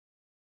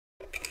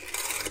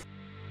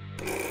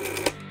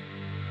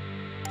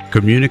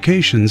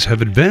Communications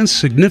have advanced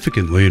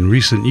significantly in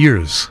recent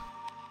years,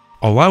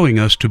 allowing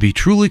us to be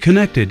truly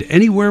connected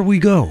anywhere we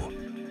go,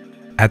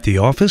 at the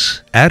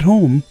office, at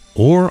home,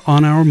 or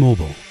on our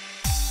mobile.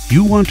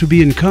 You want to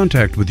be in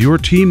contact with your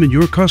team and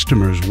your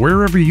customers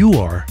wherever you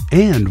are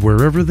and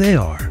wherever they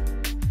are.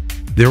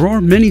 There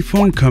are many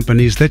phone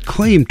companies that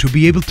claim to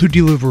be able to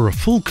deliver a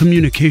full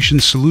communication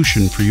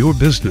solution for your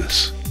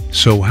business.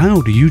 So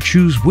how do you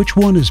choose which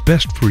one is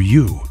best for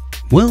you?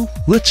 Well,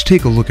 let's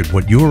take a look at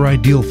what your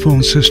ideal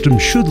phone system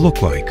should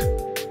look like.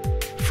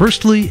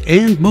 Firstly,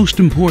 and most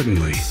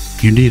importantly,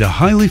 you need a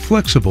highly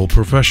flexible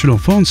professional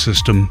phone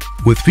system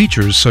with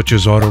features such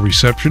as auto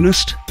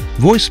receptionist,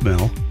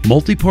 voicemail,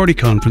 multi-party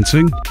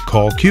conferencing,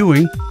 call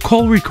queuing,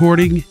 call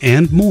recording,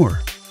 and more.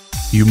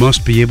 You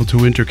must be able to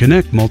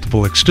interconnect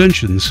multiple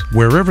extensions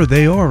wherever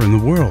they are in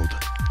the world,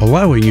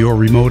 allowing your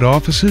remote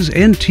offices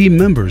and team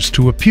members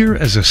to appear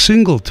as a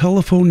single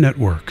telephone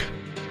network.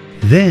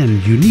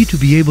 Then you need to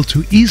be able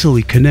to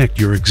easily connect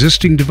your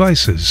existing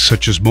devices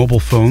such as mobile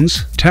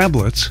phones,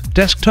 tablets,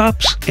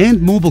 desktops, and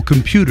mobile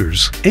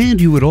computers, and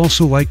you would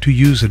also like to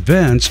use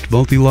advanced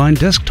multi-line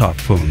desktop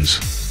phones.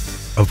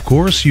 Of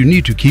course, you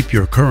need to keep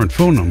your current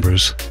phone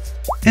numbers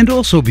and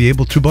also be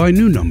able to buy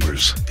new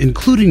numbers,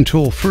 including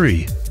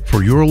toll-free,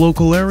 for your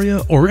local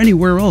area or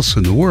anywhere else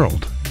in the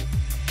world.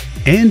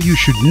 And you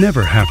should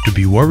never have to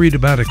be worried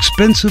about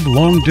expensive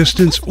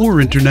long-distance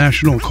or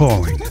international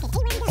calling.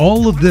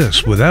 All of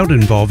this without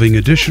involving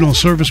additional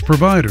service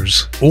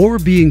providers or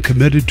being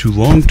committed to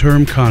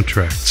long-term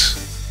contracts.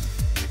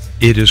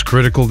 It is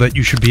critical that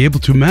you should be able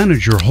to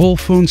manage your whole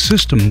phone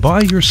system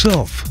by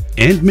yourself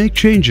and make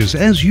changes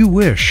as you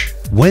wish,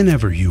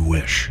 whenever you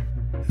wish.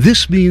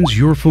 This means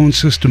your phone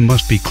system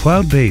must be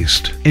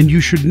cloud-based, and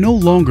you should no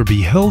longer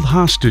be held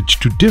hostage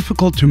to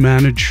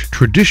difficult-to-manage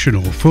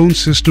traditional phone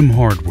system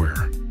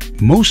hardware.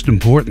 Most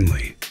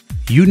importantly,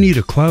 you need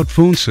a cloud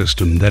phone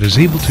system that is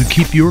able to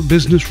keep your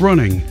business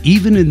running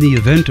even in the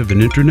event of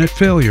an internet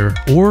failure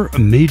or a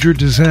major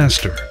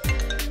disaster.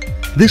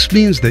 This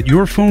means that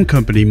your phone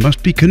company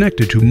must be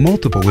connected to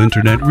multiple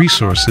internet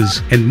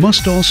resources and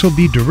must also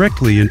be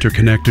directly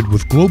interconnected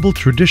with global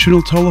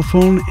traditional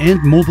telephone and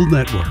mobile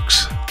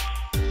networks.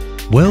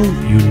 Well,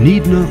 you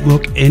need not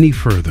look any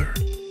further.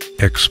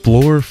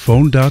 Explore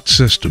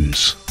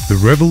phone.systems, the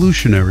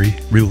revolutionary,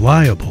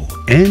 reliable,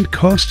 and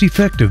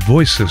cost-effective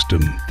voice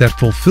system that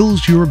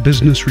fulfills your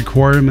business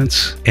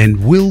requirements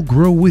and will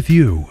grow with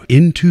you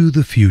into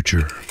the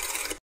future.